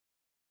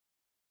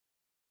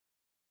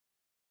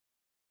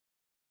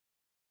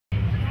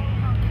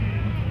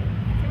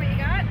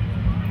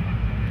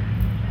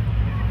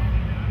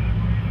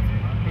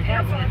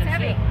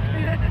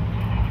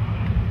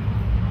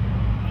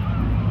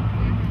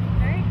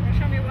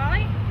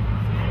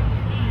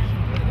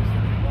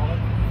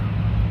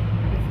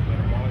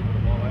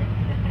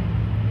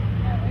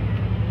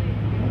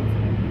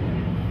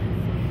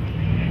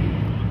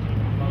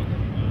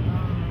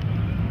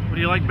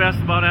like best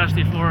about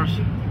Ashley Flores? What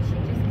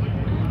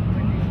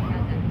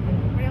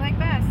do you like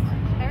best?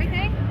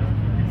 Everything?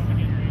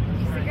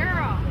 She's a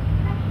girl.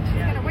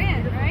 She's gonna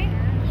win, right?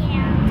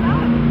 Yeah.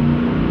 Tell her.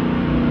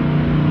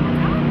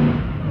 Tell her.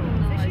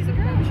 Say she's a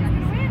girl. She's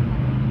gonna win.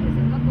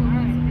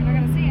 Alright, you're not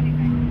gonna say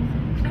anything.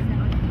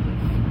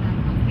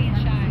 Being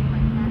shy.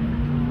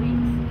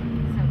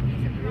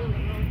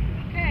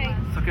 Okay.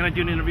 So can I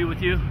do an interview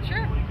with you?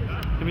 Sure.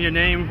 Give me your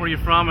name, where you're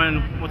from,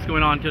 and what's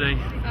going on today.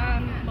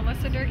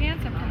 Melissa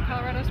Durgans. I'm from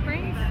Colorado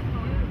Springs,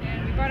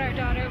 and we brought our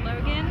daughter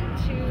Logan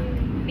to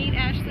meet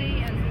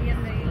Ashley and be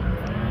in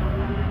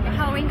the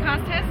Halloween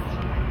contest.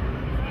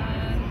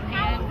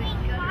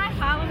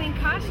 Halloween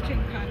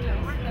costume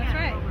contest. That's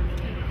right.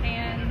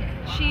 And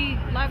she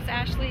loves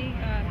Ashley.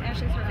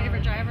 Ashley's her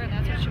favorite driver, and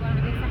that's what she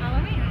wanted to be for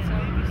Halloween. So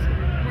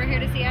we're here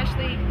to see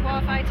Ashley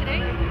qualify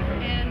today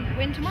and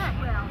win tomorrow.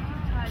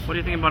 What do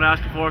you think about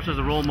Ashley Flores as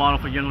a role model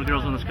for young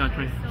girls in this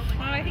country?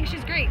 I think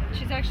she's great.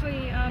 She's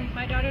actually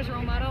my daughter's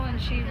role model, and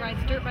she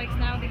rides dirt bikes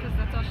now because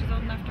that's all she's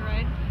old enough to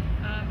ride.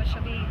 But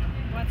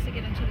wants to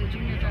get into the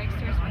junior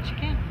dragsters when she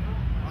can.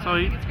 So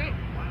I think it's great.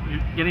 You're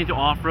getting into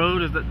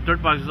off-road? Is that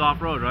dirt bikes is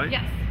off-road, right?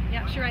 Yes.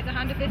 Yeah, she rides a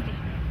Honda 50.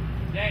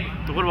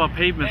 So what about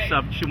pavement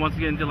stuff? She wants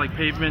to get into like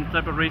pavement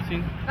type of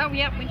racing? Oh,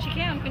 yeah, when she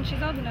can, when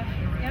she's old enough.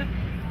 Yep.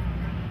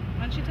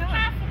 Why don't you tell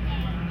her?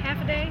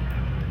 Half a day.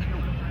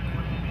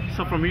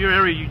 So from your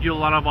area, you do a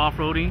lot of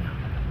off-roading?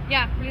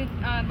 Yeah, we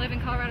live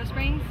in Colorado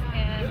Springs,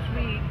 and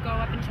we go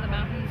up into the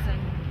mountains, and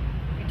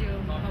we do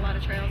a lot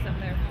of trails up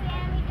there.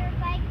 Dirt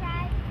bike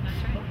ride.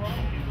 That's right.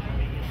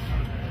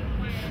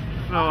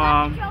 So,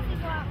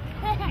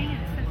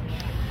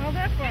 Hold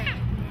that for me.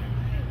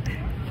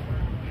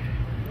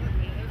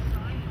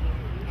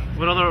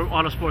 what other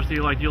auto sports do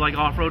you like? Do you like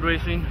off-road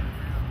racing?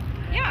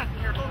 Yeah,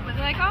 we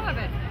like all of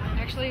it.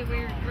 Actually,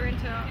 we're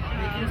into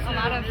a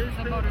lot of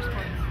the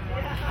motorsports.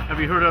 Have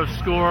you heard of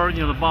SCORE, you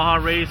know, the Baja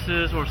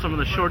races, or some of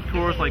the short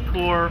course like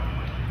CORE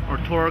or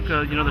Torque,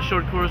 you know, the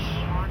short course?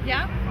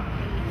 Yeah?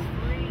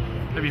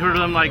 Have you heard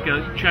of them, like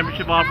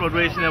championship off-road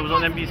racing that was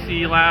on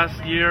NBC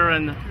last year,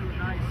 and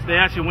they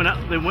actually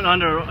went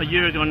under a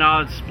year ago.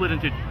 Now it's split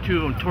into two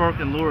of them, Torque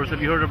and Lures.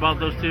 Have you heard about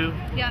those two?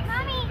 Yes.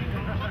 Mommy, pick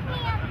me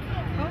up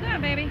too. Hold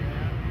on, baby.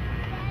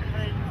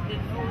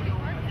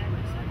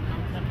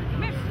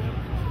 Come here.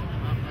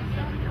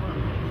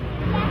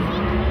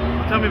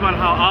 Tell me about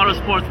how auto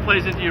sports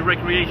plays into your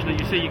recreation. That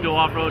you say you go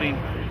off-roading.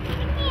 Pick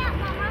me up,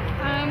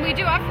 Mama. We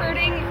do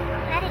off-roading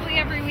probably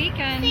every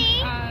weekend.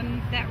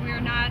 That we're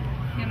not,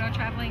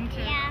 traveling to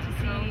see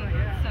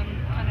some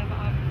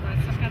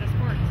kind of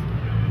sports,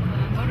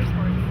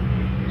 motorsports.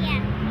 Yeah.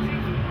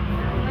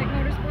 You like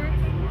motorsports?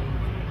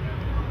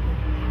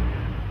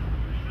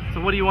 So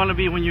what do you want to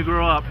be when you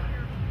grow up?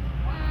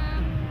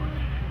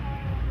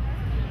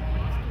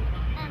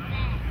 A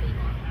vet.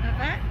 A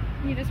vet?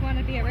 You just want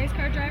to be a race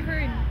car driver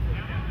in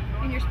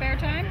your spare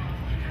time?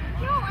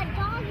 No, a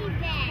doggy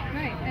vet.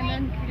 Right, and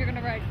then you're going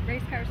to ride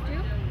race cars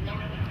too?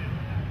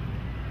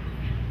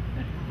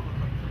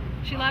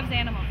 She loves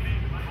animals.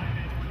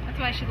 That's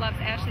why she loves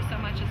Ashley so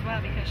much as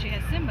well, because she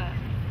has Simba.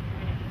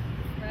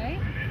 Right?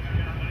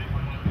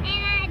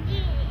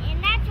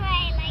 And that's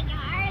why I like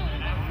Harley,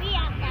 because we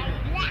have that.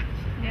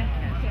 Yeah,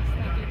 that's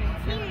like you're being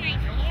He's silly. my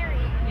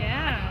carrier.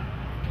 Yeah.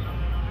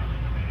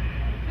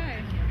 Okay.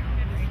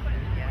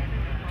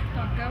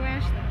 Don't go,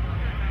 Ashley.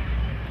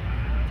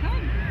 Tell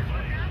him.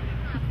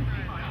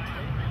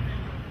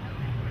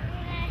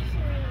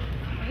 Ashley.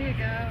 There you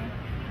go.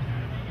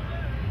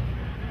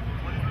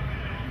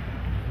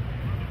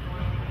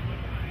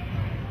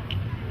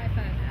 High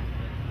five.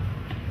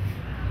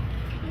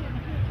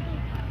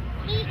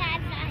 He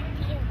has that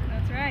too.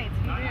 That's right,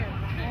 you do.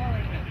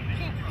 Holy.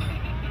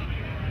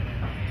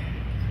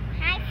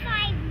 High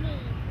five me.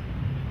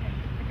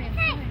 You're being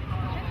silly.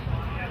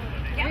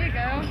 There you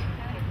go.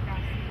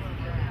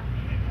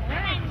 All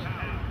right.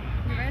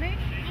 You ready?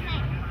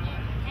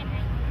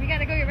 We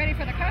gotta go get ready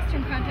for the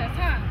costume contest,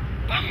 huh?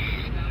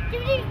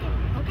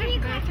 Okay,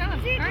 go tell him.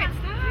 All right,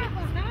 stop.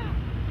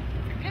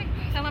 Okay,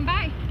 tell him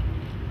bye.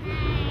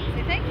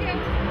 Say thank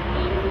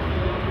you.